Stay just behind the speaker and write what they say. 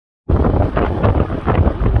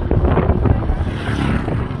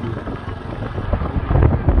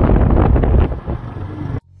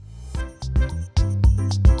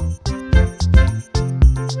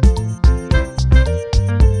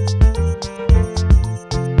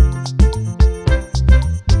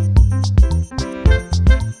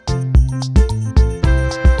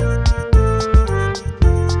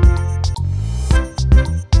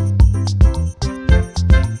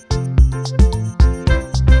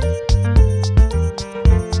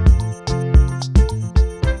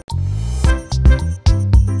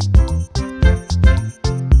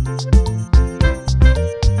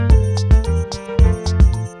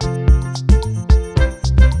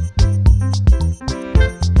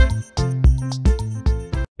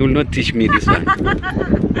You will not teach me this one.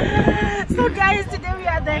 So guys, today we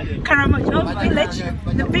are at the Karamojong village,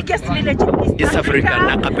 the biggest village in East Africa.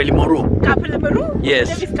 Nakapelimoru. Nakapelimoru? Yes.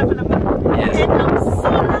 Yes. Yes. And I'm so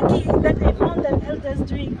lucky that I found the elders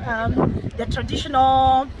doing the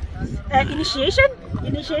traditional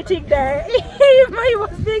initiating the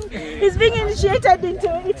he's being initiated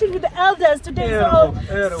into eating with the elders today.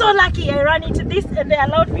 So lucky I ran into this and they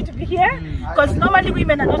allowed me to be here, because normally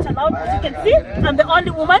women are not allowed. As you can see, I'm the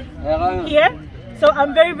only woman here, so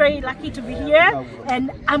I'm very lucky to be here,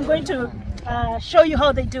 and I'm going to show you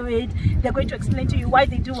how they do it. They're going to explain to you why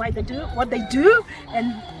they do what they do,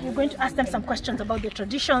 and you're going to ask them some questions about their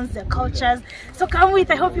traditions, their cultures. So come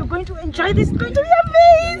with. I hope you're going to enjoy this. It's going to be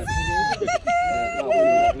amazing.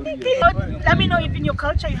 Let me know if in your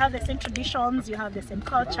culture you have the same traditions, you have the same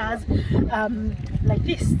cultures like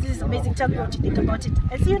this. This is amazing. Tell me what you think about it.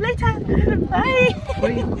 I'll see you later. Bye.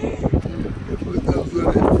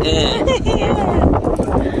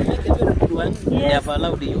 They have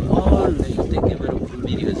allowed you all to take a very good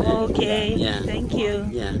videos. Okay. Yeah. Thank you.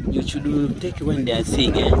 Yeah. You should take when they are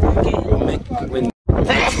singing. Okay. Make when.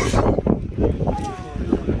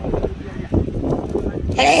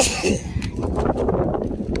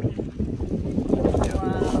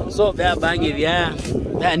 So they are banging. Yeah.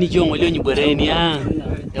 They are not young. Only brain. Yeah.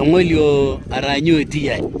 Only aranyo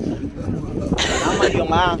tia. Amayo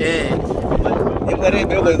ma. Ibare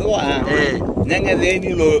bebe do ah. Nyanga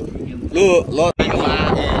zeni lo. Ibare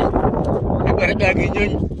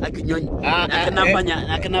akinyon.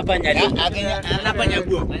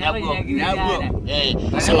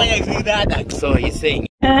 So he's saying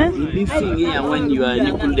this thing here, when you are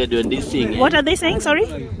included on this thing. What are they saying? Sorry?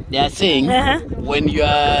 They are saying when you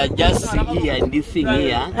are just here in this thing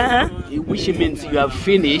here, which means you have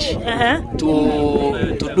finished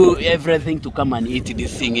to do everything to come and eat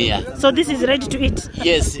this thing here. So this is ready to eat?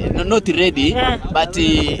 Yes, not ready, but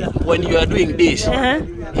when you are doing this,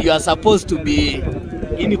 you are supposed to be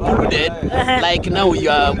included. Like now you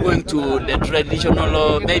are going to the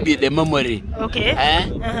traditional, maybe the memory. Okay.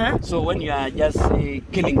 So when you are just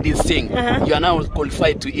killing this thing, you are now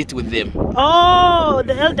qualified to eat with them. Oh,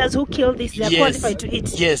 the elders who kill this, they are qualified to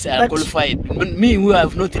eat. Yes, I am qualified. Me who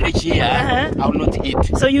have not reached here, I will not eat.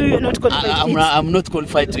 So you are not qualified to eat? I'm not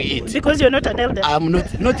qualified to eat. Because you're not an elder? I'm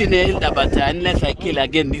not an elder, but unless I kill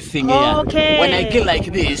again this thing here. Okay. When I kill like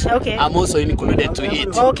this, I'm also included to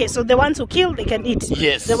eat. Okay, so the ones who kill, they can eat?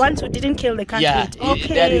 Yes. The ones who didn't kill, they can't eat?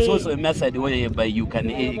 Okay. There is also a method whereby you can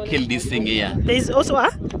kill this thing here. There is also a?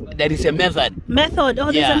 There is a method. Method?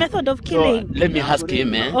 Oh, there's a method of killing. So, let me ask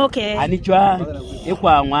him. Okay.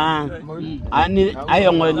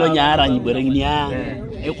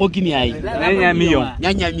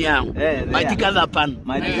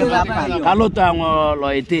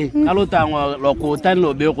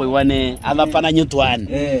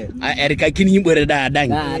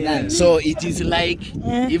 So it is like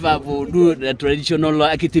if I would do the traditional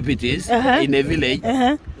activities in a village.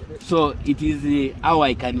 So it is how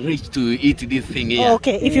I can reach to eat this thing here.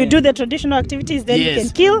 Okay, if you do the traditional activities, then you can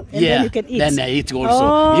kill and then you can eat. Then I eat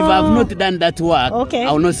also. If I have not done that work,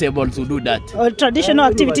 I will not be able to do that. Or traditional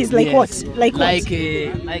activities like what? Like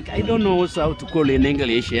I don't know also how to call it in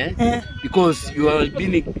English, because you are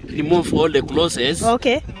being remove all the clothes.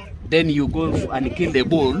 Okay. Then you go and kill the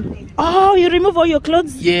bull. Oh, you remove all your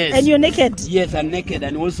clothes? Yes. And you're naked? Yes, I'm naked,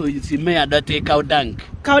 and also you see me that cow dung.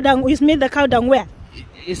 Cow dung? You smell the cow dung where?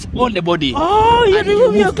 It's all the body. Oh, you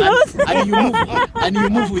remove your clothes? And you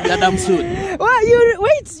move with the Adam suit. What?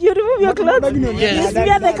 You remove your clothes? Yes. You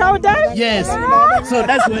smear the cow dung? Yes. So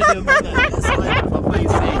that's where the Papa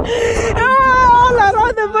is saying. Oh, all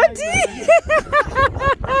around the body.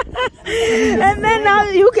 And then now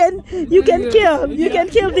you can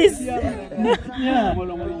kill this.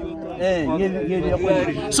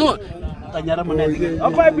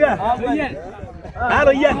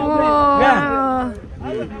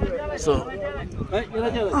 So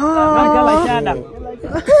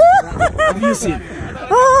have you seen?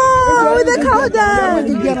 Oh, with the cow dung.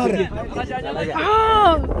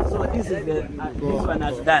 So this one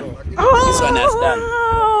has done.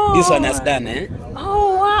 Oh. This one has done,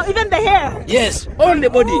 Oh wow, even the hair? Yes, all the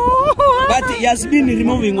body. But he has been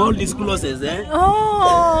removing all these clothes,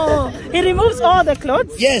 Oh, he removes all the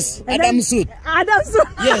clothes? Yes, Adam suit. Adam suit?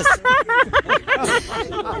 Yes.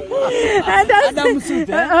 Adam suit,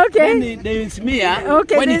 Okay. Then they smear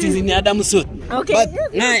when it is in Adam suit. Okay.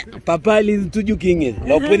 But Papa is to you king.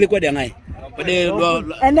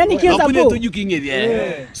 And then he kills a bull.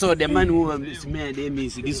 So the man who smeared him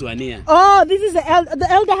is this one here. Oh, this is the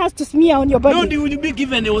elder has to smear on your body. No, they will be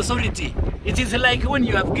given the authority. It is like when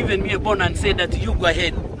you have given me a bone and said that you go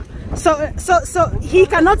ahead. So he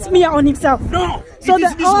cannot smear on himself. No. So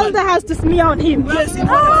the elder has to smear on him. Yes.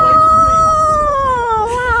 Wow.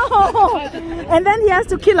 And then he has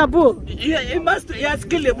to kill a bull. Yeah, he has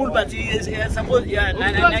killed a bull, but he is supposed. Yeah,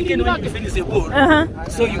 and again when you finish a bull,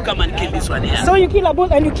 so you come and kill this one here. So you kill a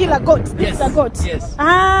bull and you kill a goat. Yes. It's a goat. Yes. This is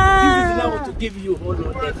Ah. now to give you all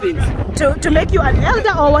of the things. To make you an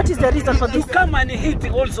elder, or what is the reason for this? To come and hit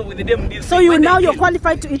also with them. This So you're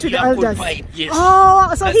qualified to eat with the elders. Yes.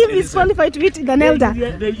 Oh, so he is qualified to eat with an elder.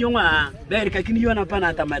 The young there can you na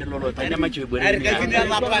pana tamarilo ta nyama chwe bore.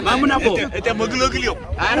 Mamuna bo. Ete mogulogilio.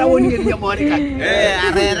 Ara woni ngi morika.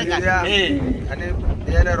 Arereka. Ane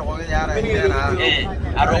yene ro yara yara.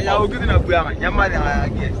 Aro ko gidina buya nyama na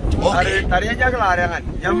age. Are tariya jagla are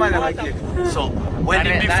nyama na age. So when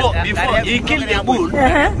before he killed the bull,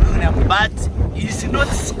 but he's not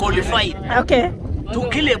qualified. Okay. To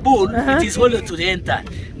kill a bull, it is only to enter.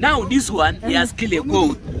 Now this one, he has killed a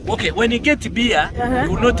goat. Okay, when he gets beer, he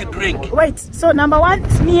will not drink. Wait, so number one,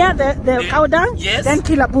 smear the cow dung, yes. Then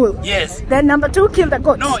kill a bull. Yes. Then number two, kill the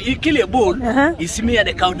goat. No, he kill a bull, he smear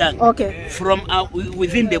the cow dung. Okay. From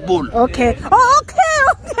within the bull. Okay. Oh, okay.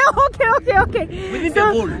 Within the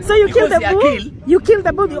bull. So you kill the bull, you kill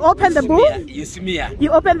the bull, you open the bull. You smear. You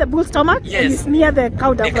open the bull's stomach, yes. And you smear the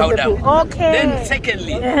cow dung from the bull. Okay. Then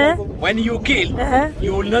secondly, when you kill,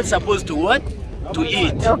 you will not supposed to what? To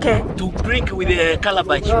eat. Okay. To drink with a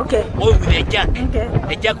calabash. Okay. Or with a jack. Okay.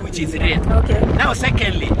 A jack which is red. Okay. Now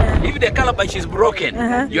secondly, if the calabash is broken,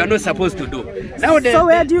 you are not supposed to do. Now so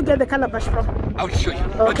where do you get the calabash from? I'll show you.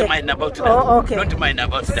 Okay. Don't mind about that. Oh, okay. Don't mind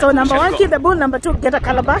about that. So number one, kill the bull. Number two, get a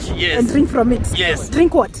calabash and drink from it. Yes.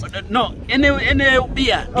 Drink what? No, any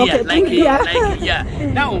beer. Okay, like, beer. Like, yeah.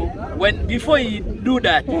 Now, before he do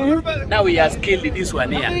that, now he has killed this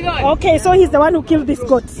one here. Okay, so he's the one who killed this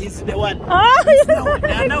goat. He's the one.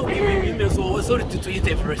 They are now giving him the authority to eat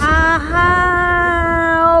everything.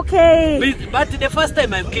 Okay. But the first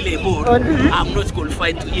time I kill a bull, I'm not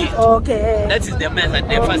qualified to eat. Okay. That is the method,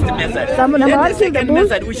 the first method. Then the second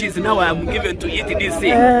method, which is now I'm given to eat this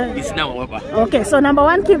thing, is now over. Okay, so number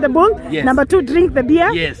one, kill the bull. Yes. Number two, drink the beer.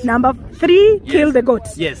 Yes. Number three, kill the goat.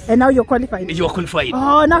 Yes. And now you're qualified. You're qualified.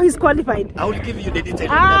 Oh, now he's qualified. I will give you the details.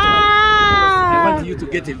 I want you to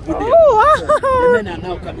get a good deal. Oh, the men are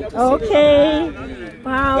now coming. Okay.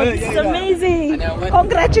 Wow, this is amazing.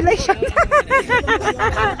 Congratulations.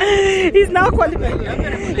 He's now qualified.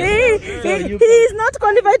 He is not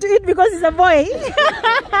qualified to eat because he's a boy.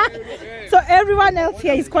 So everyone else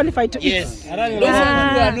here is qualified to eat. Yes.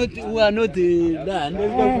 Those who are not done.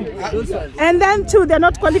 And then too, they're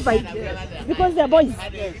not qualified because they're boys.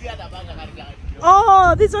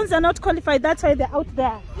 Oh, these ones are not qualified. That's why they're out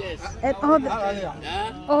there. Yes. And all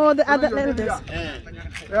the other elders.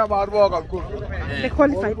 They're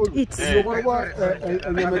qualified to eat. This is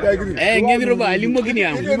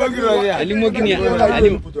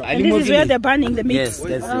where they're burning the meat. Yes,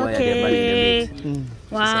 that's why they're burning the meat.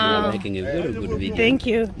 Wow. So making a very good video. Thank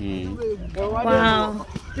you. Wow.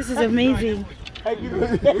 This is amazing.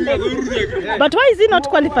 But why is he not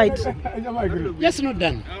qualified? Yes, not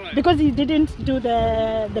done. Because he didn't do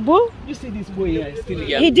the bull? You see this boy here is still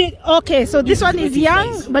young. He did, okay, so this one is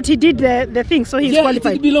young, but he did the thing, so he's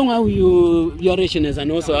qualified. It belongs how your ration is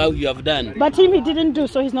and also how you have done. But him, he didn't do,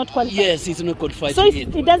 so he's not qualified. Yes, he's not qualified. So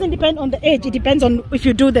it doesn't depend on the age, it depends on if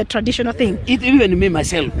you do the traditional thing. Even me,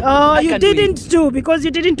 myself. Oh, you didn't do, because you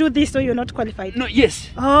didn't do this, so you're not qualified. No, yes.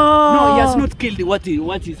 Oh. No, he has not killed what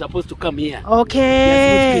he's supposed to come here.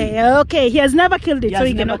 Okay, okay, he has never killed it, so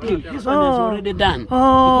he cannot kill. This one is already done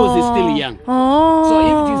because he's still young. Oh. So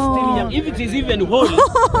if it is still young, if it is even whole,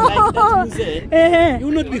 like that you say, you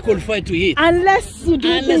will not be qualified to eat. Unless you do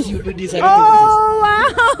this. Unless you do this. Oh, wow.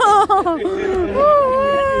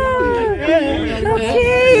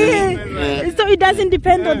 Okay. So it doesn't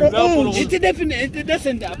depend on the age. It doesn't.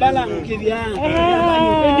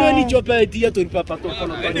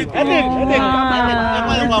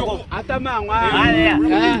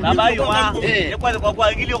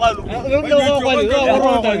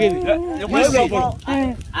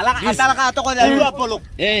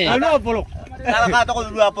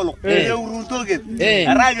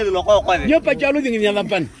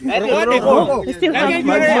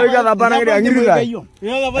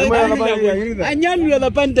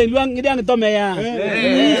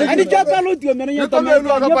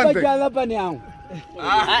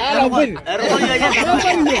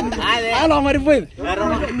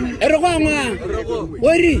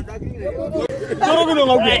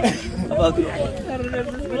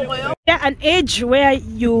 An age where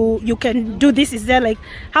you can do this? Is there like,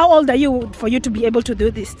 how old are you for you to be able to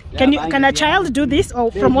do this? Can a child do this,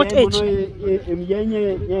 or from what age?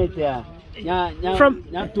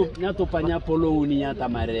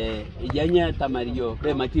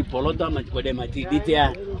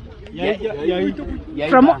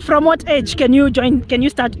 From what age can you join? Can you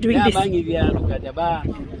start doing this?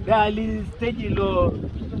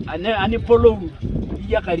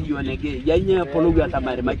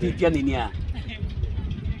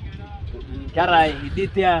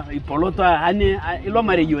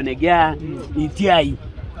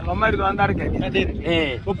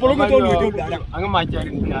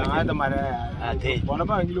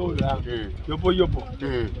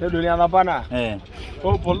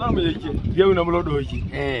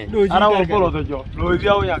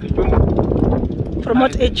 From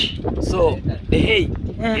what age? So the age,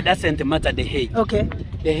 it doesn't matter the age. Okay.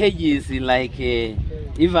 The age is like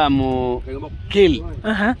if I'm killed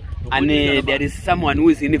and there is someone who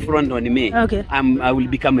is in front of me, okay, I will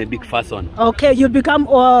become a big person. Okay, you become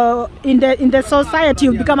in the society,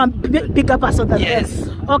 you become a bigger person than them.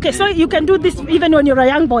 Okay, so you can do this even when you're a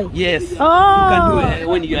young boy. Yes. Oh. You can do it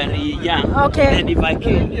when you are young. Okay. And if I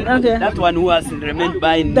kill, that one who has remained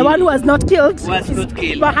behind me, the one who has not killed,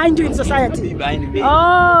 behind you in society. Behind me. Oh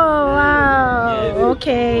wow. Yes.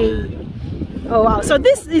 Okay. Oh wow. So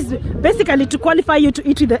this is basically to qualify you to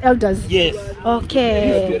eat with the elders. Yes.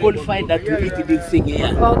 Okay. To qualify that to eat this thing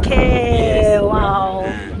here. Okay. Yes. Wow.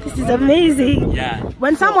 This is amazing. Yeah.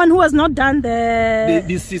 When someone who has not done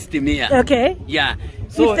this system here. Okay. Yeah.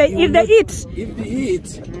 So if they eat,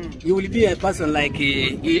 you will be a person like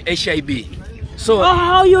HIV. So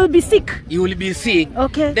you will be sick. You will be sick.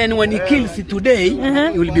 Okay. Then when he kills it today,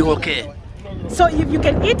 you will be okay. So if you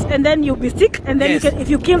can eat and then you'll be sick, and then if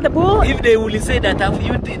you kill the bull. If they will say that have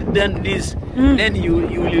you done this, then you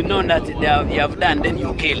will know that you have done, then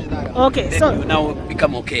you kill. Okay. Then so you now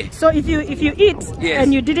become okay. So if you eat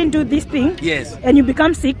and you didn't do this thing, and you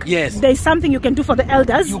become sick, there is something you can do for the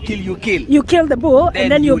elders. You kill. You kill the bull,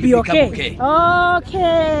 and then you'll be okay. Okay.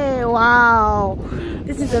 Okay. Wow.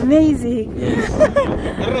 This is amazing.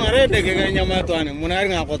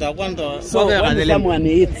 So when someone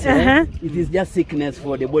eats, it is just sickness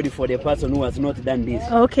for the body for the person who has not done this.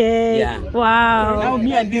 Okay. Yeah. Wow. Now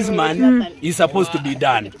me and this man is supposed to be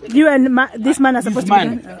done. You and this man are supposed to be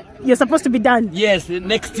done. You're supposed to be done. Yes.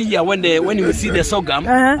 Next year when we see the sorghum,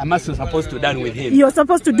 I'm also supposed to done with him. You're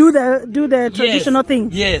supposed to do the traditional thing.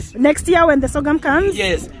 Yes. Next year when the sorghum comes.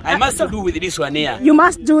 Yes. I must do with this one here. You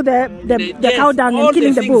must do the cow dung and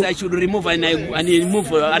killing the bull. I should remove and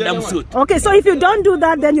remove Adam's suit. Okay, so if you don't do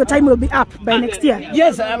that, then your time will be up by next year.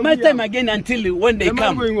 Yes, my time again until when they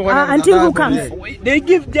come. Until who comes? They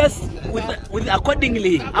give just with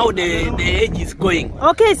accordingly how the age is going.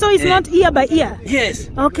 Okay, so it's not year by year. Yes.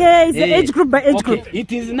 Okay, it's the age group by age group.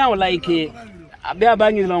 It is now like Abia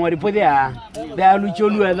bangi long repodia. Bea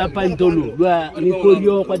lucholu ya pantolu. Bea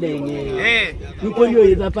nikorio kwa denge. Nikorio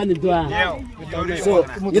ya panitwa. So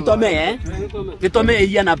nitome nitome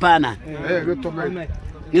iya na pana.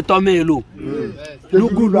 Nitome lu.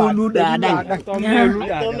 Lu da.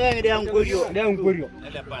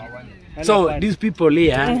 So these people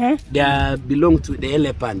here, they belong to the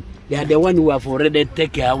elephant. They are the one who have already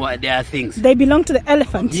taken their things. They belong to the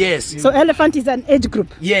elephant. Yes. So elephant is an age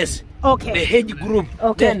group. Yes. Okay. The age group.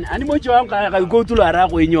 Okay. Then animal go to la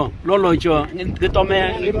rago inyo. Loloncho. Nitome.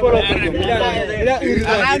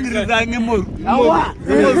 Awa.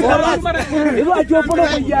 Ilu ajo polo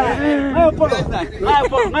ya. Ayo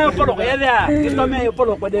polo ya. Nitome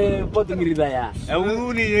polo kwa de potu ngirida ya.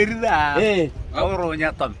 Uni ngirida. Kauru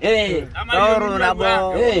nyatom. Kauru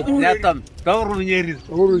nabo. Nyatom. Kauru nyeri.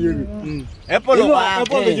 Epolo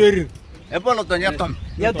nyeri. Epolo to nyatom.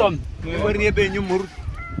 Nyatom. Wernie be nyumur.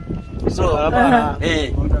 So apana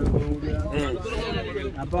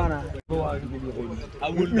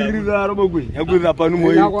ngirida robogwe. Yaguza panu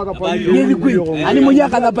moyi. Yeli kwi. Ani moya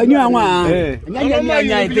kada panyu anwa.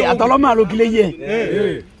 Nyanya ite atoloma lo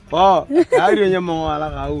kileye. Ari nyamo ala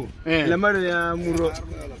kau. Le mari ya muro.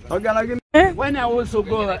 When I also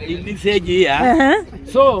go in this age here,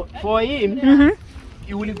 so for him,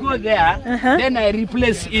 he will go there, then I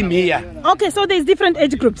replace him here. Okay, so there's different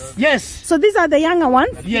age groups. Yes. So these are the younger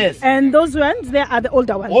ones. Yes. And those ones, they are the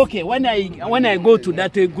older ones. Okay, when I go to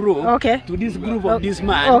that group, to this group of this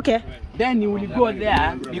man, then he will go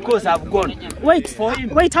there because I've gone. Wait, for him.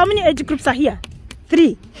 Wait, how many age groups are here?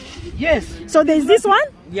 3. Yes. So there's this one?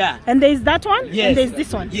 Yeah. And there is that one. Yes. And there is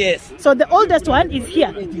this one. Yes. So the oldest one is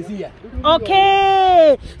here. It is here.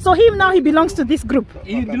 Okay. So him now, he belongs to this group.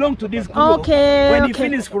 He belongs to this group. Okay. When okay. he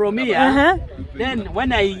finishes from here, then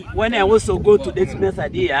when I also go to this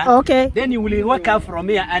method here, okay, then he will work out from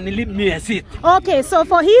here and leave me a seat. Okay, so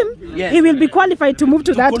for him, yes, he will be qualified to move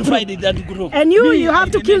to that group. That group. And you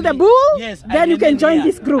have to kill the bull. Yes. Then you can join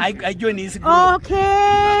this group. I join this group.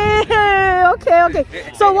 Okay. Okay.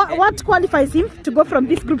 So what qualifies him to go from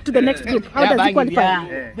this group to the next group? How does he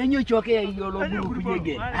qualify? Then you choke your group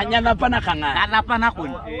again.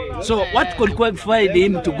 So what could qualify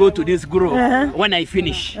him to go to this group when I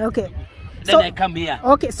finish? Okay. Then I come here.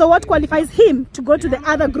 Okay, so what qualifies him to go to the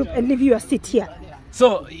other group and leave you a seat here?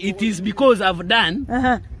 So it is because I've done,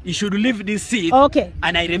 he should leave this seat, okay,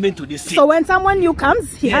 and I remain to this seat. So when someone new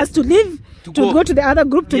comes, he has to leave to go to the other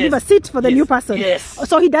group to leave a seat for the new person. Yes.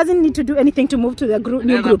 So he doesn't need to do anything to move to the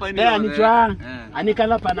new group.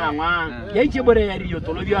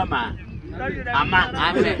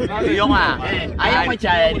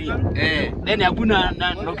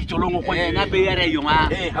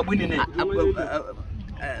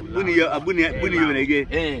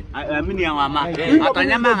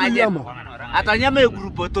 Atanyama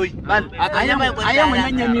grupo toy. Atanyama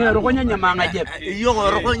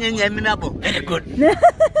very good.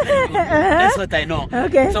 That's what I know.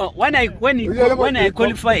 Okay. So when I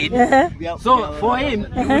qualified, so for him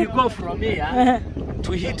he will go from here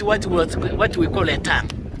to hit what we call a tongue.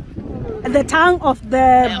 The tongue of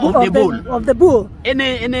the bull.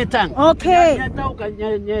 Any tongue. Okay. So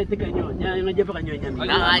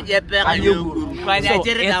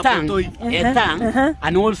a tongue,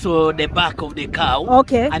 and also the back of the cow.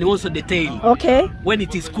 Okay. And also the tail. Okay. When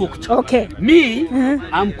it is cooked. Okay. Me,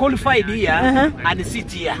 I'm qualified here and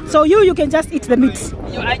sit here. So you can just eat the meat.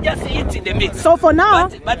 I just eat the meat. So for now,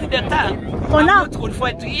 but the tongue, I'm not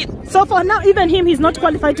qualified to eat. So for now, even him, he's not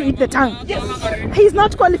qualified to eat the tongue. Yes. He's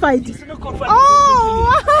not qualified. He's not qualified. Oh!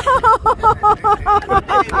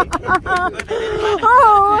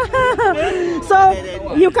 So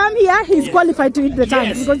you come here, he's qualified to eat the tongue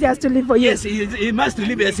because he has to live for you. Yes, he must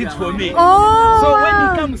leave a seat for me. Oh! So when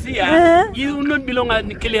he comes here, he will not belong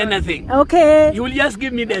and kill anything. Okay. He will just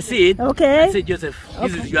give me the seat. Okay. And say, Joseph,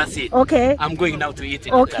 this is your seat. Okay. I'm going now to eat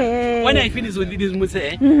it. Okay. When I finish with this muse,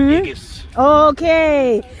 he gives.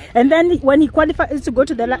 Okay. And then when he qualifies to go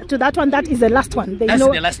to that one, that is the last one. That's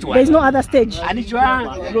the last one. There's no other stage.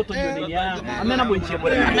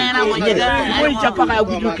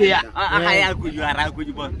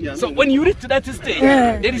 So when you reach to that stage,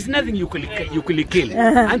 there is nothing you could kill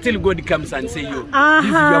until God comes and say you, this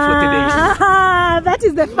is your 40 days. That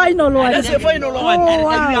is the final one. That's the final one. Oh,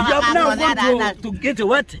 wow. You have now got to get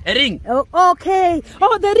what? A ring. Oh, okay.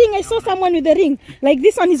 Oh, the ring. I saw someone with the ring. Like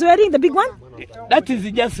this one is wearing, the big one? That is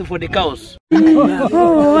just for the cows.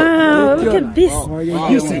 Oh, wow. Look at this.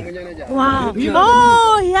 You see? Wow.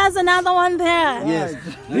 Oh, he has another one there. Yes.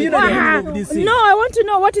 Wow. No, I want to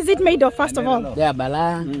know, what is it made of, first of all? Wow.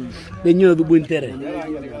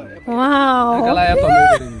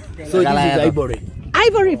 So this is ivory.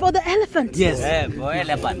 Ivory for the elephant. Yes. For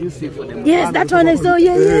elephant. You see for them. Yes, that one I saw.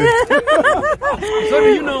 Yeah. So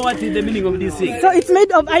do you know what is the meaning of this thing? So it's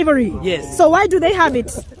made of ivory. Yes. So why do they have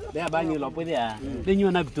it? They are buying a then you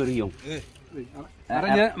are Victoria.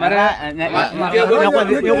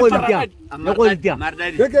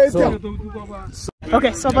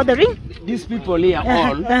 Okay, so about the ring? These people here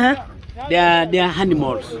all they are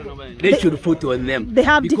animals. They should put on them. They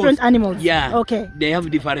have different animals. Yeah. Okay. They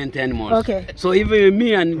have different animals. Okay. So even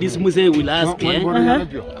me and this Muse will ask,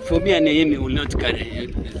 for me and Naomi will not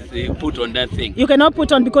put on that thing. You cannot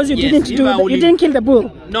put on because you didn't didn't kill the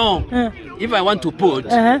bull. No. If I want to put,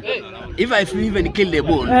 if I even kill the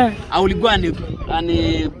bull, I will go and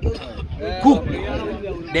cook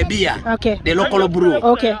the beer, the local brew,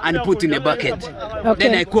 and put in a bucket.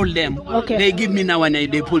 Then I call them. They give me now and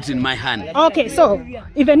they put in my hand. Okay, so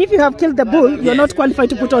even if you have killed the bull, you're not qualified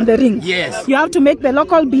to put on the ring. Yes. You have to make the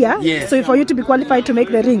local beer. Yes. So for you to be qualified to make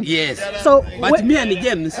the ring. Yes. So but me and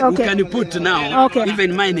James, we can put now.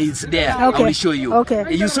 Even mine is there. I will show you.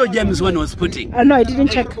 You saw James when I was putting. No, I didn't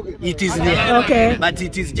check. It is there. Okay. But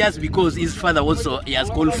it is just because his father also he has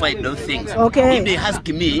qualified those things. Okay. If they ask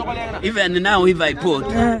me, even now if I put,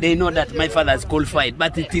 they know that my father is qualified,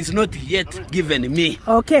 but it is not yet given me.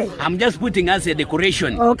 Okay. I'm just putting as a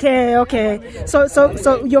decoration. Okay, okay. So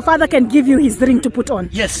your father can give you his ring to put on.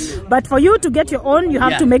 Yes. But for you to get your own, you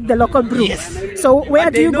have to make the local brew. Yes. So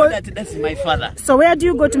where do you go? That's my father. So where do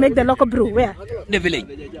you go to make the local brew? Where? The village.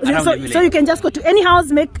 So you can just go to any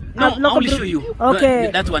house, make local I will brew. show you. Okay.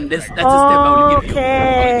 That's one. That's a step I will give you. Okay.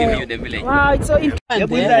 I will give you the village. Wow, it's so interesting. And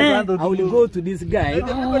then I will go to this guy and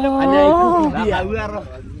I cook beer.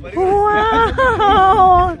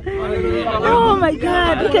 Wow! Oh my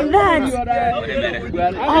God! Look at that!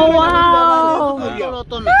 Oh wow!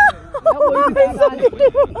 Oh wow!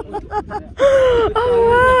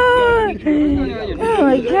 Oh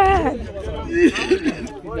my God!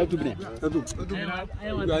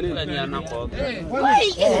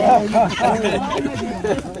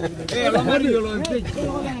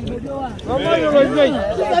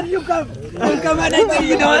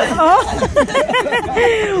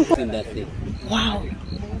 Wow.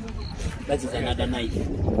 That is another knife.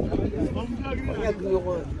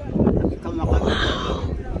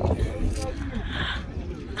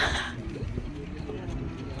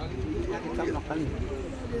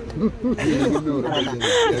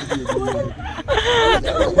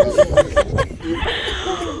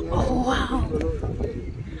 Oh wow.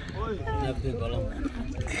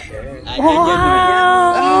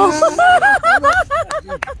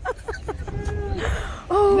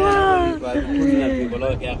 Oh wow.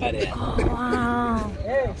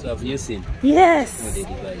 So have you seen? Yes.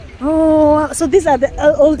 Oh, so these are the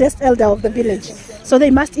oldest elder of the village. So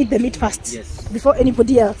they must eat the meat first. Yes. Before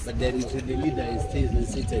anybody else. But there is the leader is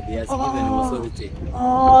seated. He has given authority.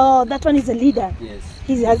 Oh, that one is the leader. Yes.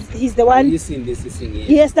 He's the one. Have you seen this thing here?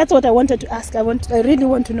 Yes, that's what I wanted to ask. I really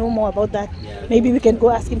want to know more about that. Yeah. Maybe we can go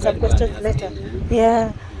ask him some questions later.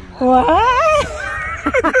 Yeah. Wow.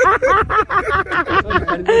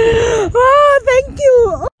 Oh, thank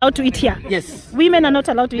you. Allowed to eat here? Yes. Women are not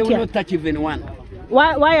allowed to They eat will here. not touch even one.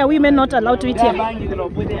 Why are women not allowed to eat here?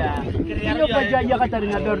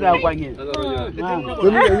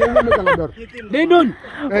 They don't.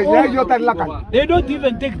 They don't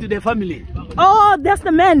even take to the family. Oh, that's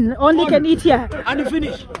the men only can eat here. And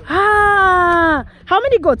finish. Ah, how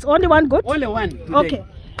many goats? Only one goat? Only one today. Okay.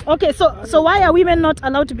 Okay, so why are women not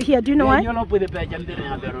allowed to be here? Do you know why?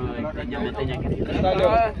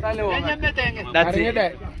 That's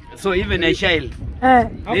it. So even a child,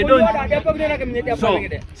 they don't.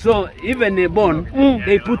 So even a bone,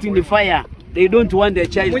 they put in the fire. They don't want their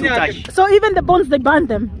child to touch. So even the bones, they burn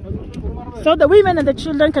them. So the women and the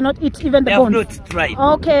children cannot eat even the They bones. have not tried.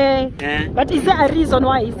 Okay. But is there a reason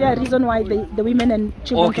why? Is there a reason why the women and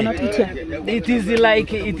children cannot eat here? It is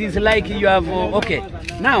like you have okay.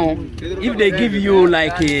 Now, if they give you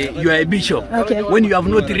like you are a bishop, Okay. when you have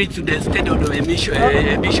not reached the state of a bishop,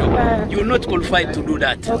 you will not qualify to do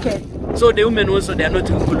that. Okay. So the women also, they are not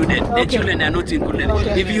included. Okay. The children are not included.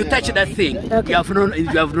 Okay. If you touch that thing, Okay. you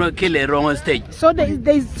have not killed a wrong stage. So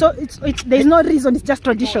there's no reason. It's just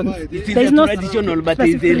tradition. It is There's a traditional, but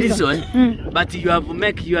it's a reason. Mm. But you have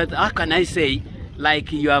how can I say,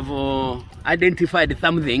 like you have identified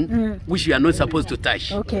something which you are not supposed to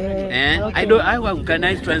touch. Okay. Okay. How can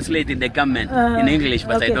I translate in the government in English,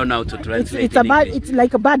 but okay. I don't know how to translate. It's a bad. English. It's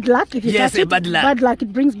like a bad luck if you Yes, touch a it. bad luck. Bad luck.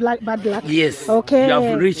 It brings bad luck. Yes. Okay. You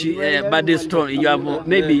have reached bad storm. You have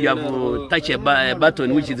maybe you have touched a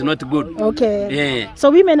button which is not good. Okay. Yeah. So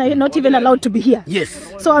women are not even allowed to be here.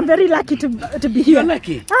 Yes. So I'm very lucky to be here. You're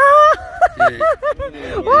lucky. Ah!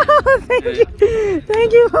 Wow,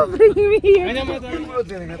 thank you for bringing me here. That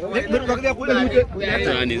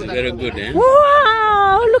one is very good, eh?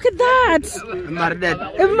 Wow, look at that.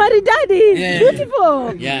 Maridadi. Yeah.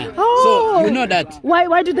 Beautiful. Yeah. Oh. So you know that.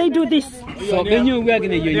 Why do they do this? So when you work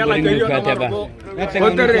in a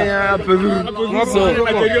so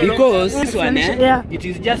because this one, Yeah. it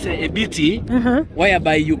is just a beauty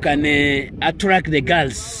whereby you can attract the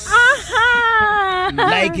girls.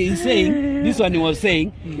 Like he's saying, this one he was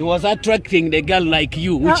saying, he was attracting the girl like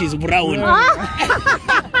you, which is brown.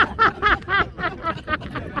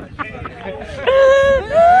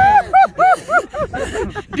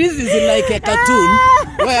 This is like a cartoon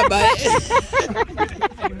whereby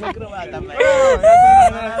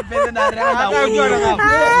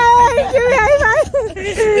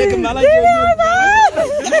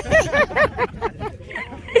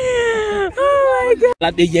Oh my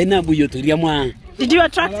God. Did you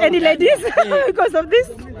attract any ladies because of this?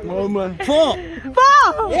 4.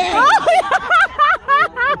 Yeah.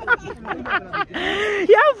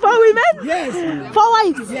 You have 4 women? Yes. 4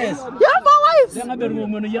 wives? Yes. You have 4 wives?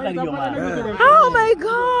 Oh my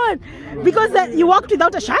God. Because you walked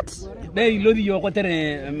without a shirt? They lodi yo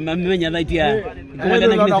kotere mamenya daitia.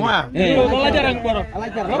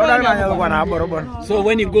 So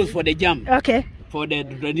when he goes for the jump. Okay. For the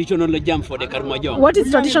traditional jump for the Karamojong. What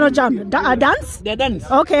is traditional jump? A dance? The dance.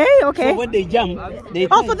 Okay, okay. So when they jump, they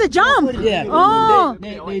oh, for the jump. Yeah. Oh.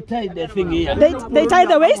 They tie the thing here. They tie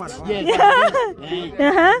the waist?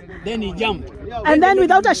 Yes. Then he jump. And then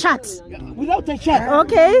without a shirt? Without a shirt.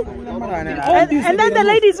 Okay. And then the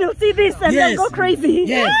ladies will see this and then go crazy.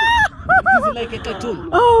 Yes. It's like a cartoon.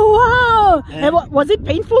 Oh, wow. And was it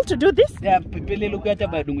painful to do this? Yeah,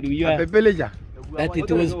 that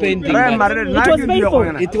it was painful. It was painful.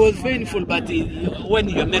 It was painful, but when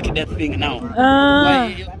you make that thing now,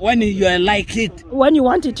 when you like it, when you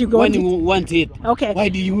want it, you go. When you want it, okay. Why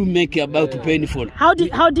do you make it about painful? How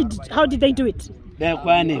did they do it? They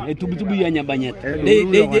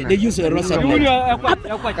use a razor blade. A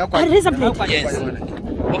razor blade. Yes.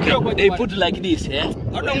 Okay, they put like this, yeah?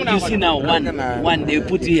 You see now, one they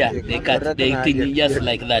put here, they cut, they think just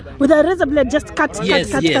like that. With a razor blade, just cut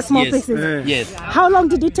small pieces. Yes. How long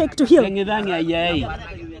did it take to heal? 1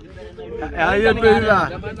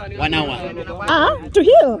 hour. To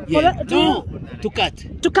heal? Yeah. No, to cut.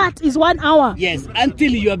 To cut is 1 hour? Yes,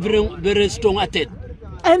 until you are very, very strong at it.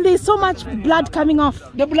 And there's so much blood coming off.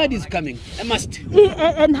 The blood is coming. I must.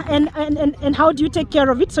 And how do you take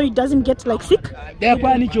care of it so it doesn't get like sick? So they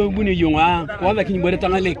don't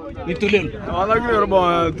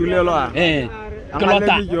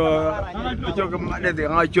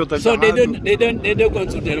go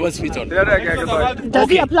to the hospital. Does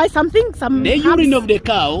he apply something? The urine of the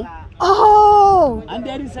cow. Oh! And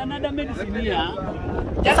there is another medicine here.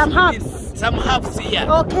 Some herbs. Some herbs here.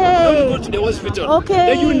 Okay. Don't go to the hospital.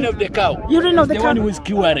 Okay. The urine of the cow. Urine of the cow. The one who is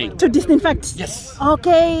curing. To disinfect. Yes.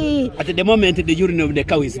 Okay. At the moment, the urine of the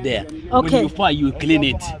cow is there. Okay. When you fire, you clean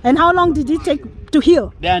it. And how long did it take to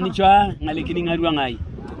heal?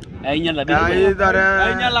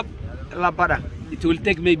 It will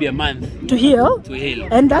take maybe a month to heal.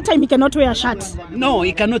 And that time he cannot wear a shirt. No,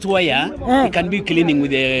 he cannot wear. He can be cleaning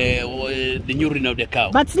with the urine of the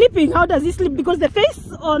cow. But sleeping, how does he sleep? Because the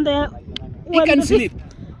face on the he can sleep.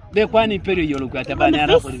 Like this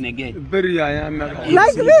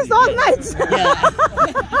all night.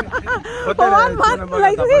 For 1 month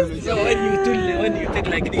like this. So when you take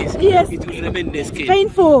like this, yes, it will remain the skin.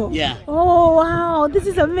 Painful. Yeah. Oh wow, this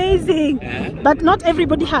is amazing. But not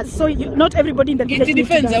everybody has. So not everybody in the village. It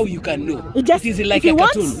depends how you can do. It is like a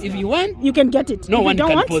cartoon. If you want, you can get it. No one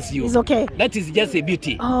can force you. It's okay. That is just a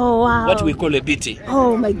beauty. Oh wow. What we call a beauty.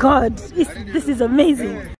 Oh my God, this is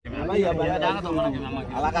amazing. I'm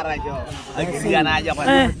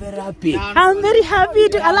very happy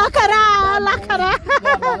to Alakara.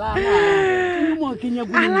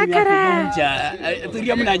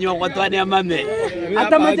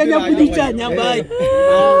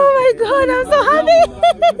 Oh my God, I'm so happy.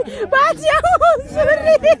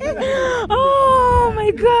 Oh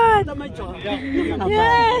my God.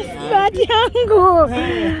 Yes,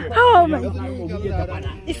 oh my God.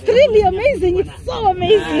 It's really amazing. It's so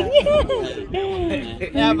amazing.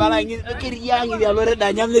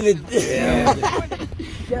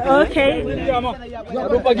 Okay.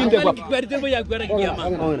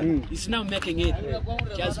 It's now making it.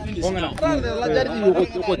 Just finish now.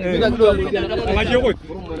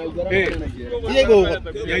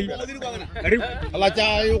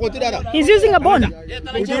 He's using a bone.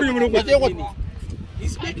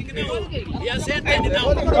 He's making it now. He has said it now.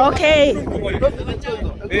 Okay.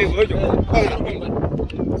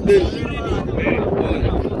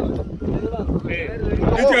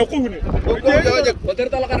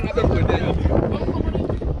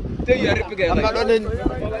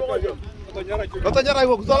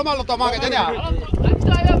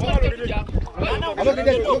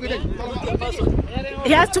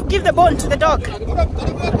 He has to give the bone to the dog.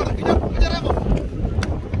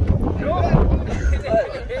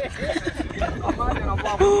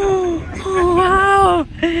 Oh, wow.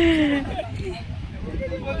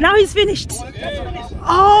 Now he's finished.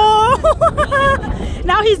 Oh,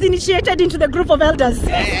 now he's initiated into the group of elders.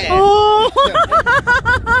 Oh,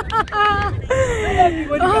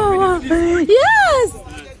 oh. Yes.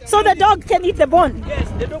 So the dog can eat the bone. Yes,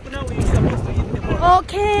 the dog now is supposed to eat the bone.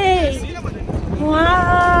 Okay.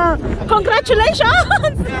 Wow. Congratulations.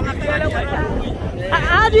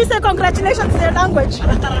 How do you say congratulations in your language?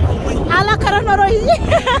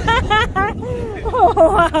 Oh,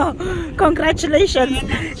 wow. Congratulations.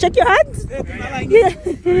 Shake your hands.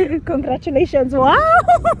 Yeah. Congratulations. Wow.